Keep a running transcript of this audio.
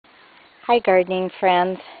Hi gardening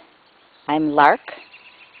friends, I'm Lark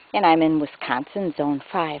and I'm in Wisconsin Zone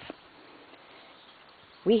 5.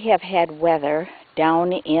 We have had weather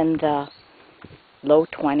down in the low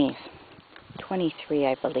 20s. 23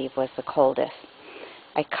 I believe was the coldest.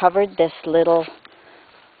 I covered this little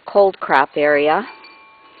cold crop area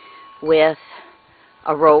with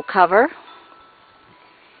a row cover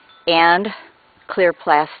and clear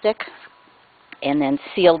plastic and then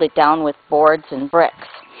sealed it down with boards and bricks.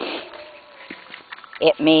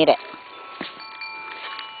 It made it.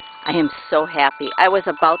 I am so happy. I was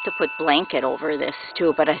about to put blanket over this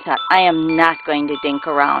too, but I thought I am not going to dink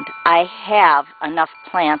around. I have enough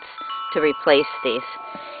plants to replace these.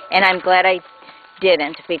 And I'm glad I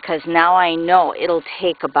didn't, because now I know it'll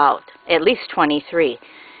take about at least 23.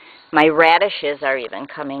 My radishes are even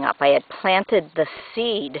coming up. I had planted the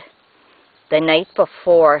seed the night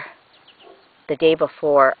before, the day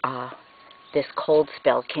before this cold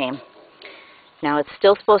spell came. Now it's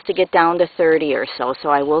still supposed to get down to 30 or so, so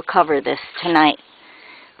I will cover this tonight.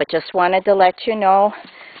 But just wanted to let you know,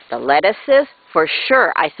 the lettuces, for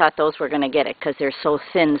sure I thought those were going to get it because they're so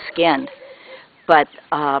thin-skinned. But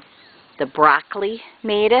the broccoli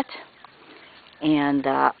made it, and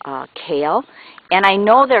kale. And I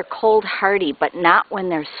know they're cold hardy, but not when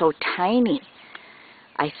they're so tiny.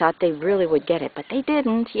 I thought they really would get it, but they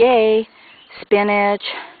didn't. Yay! Spinach,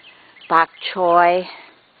 bok choy.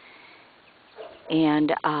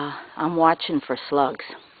 And I'm watching for slugs.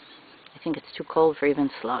 I think it's too cold for even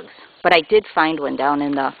slugs. But I did find one down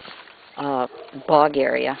in the bog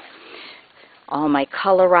area. All my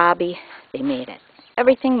kohlrabi, they made it.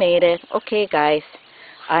 Everything made it. Okay, guys.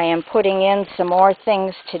 I am putting in some more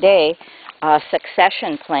things today,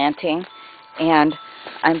 succession planting. And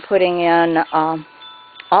I'm putting in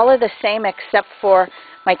all of the same except for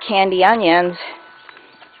my candy onions.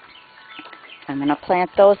 I'm going to plant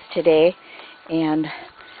those today. And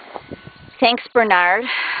thanks, Bernard,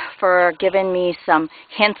 for giving me some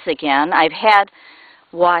hints again. I've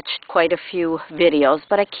watched quite a few videos,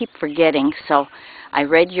 but I keep forgetting. So I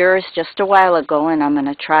read yours just a while ago, and I'm going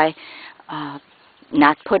to try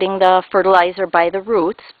not putting the fertilizer by the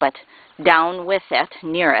roots, but down with it,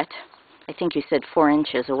 near it. I think you said 4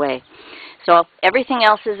 inches away. So everything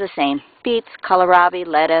else is the same. Beets, kohlrabi,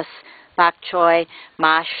 lettuce, bok choy,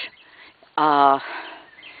 mash,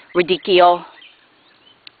 radicchio,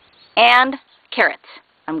 and carrots.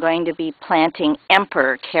 I'm going to be planting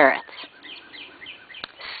emperor carrots.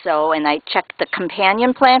 So, and I checked the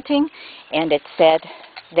companion planting, and it said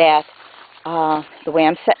that the way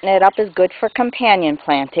I'm setting it up is good for companion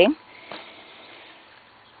planting.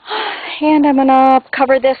 And I'm going to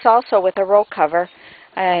cover this also with a row cover.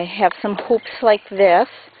 I have some hoops like this.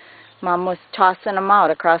 Mom was tossing them out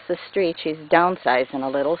across the street. She's downsizing a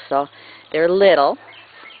little, so they're little.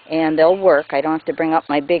 And they'll work. I don't have to bring up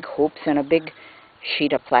my big hoops and a big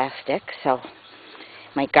sheet of plastic. So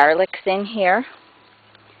my garlic's in here,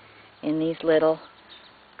 in these little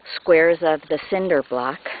squares of the cinder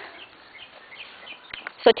block.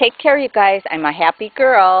 So take care, you guys. I'm a happy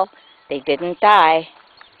girl. They didn't die.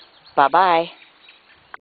 Bye-bye.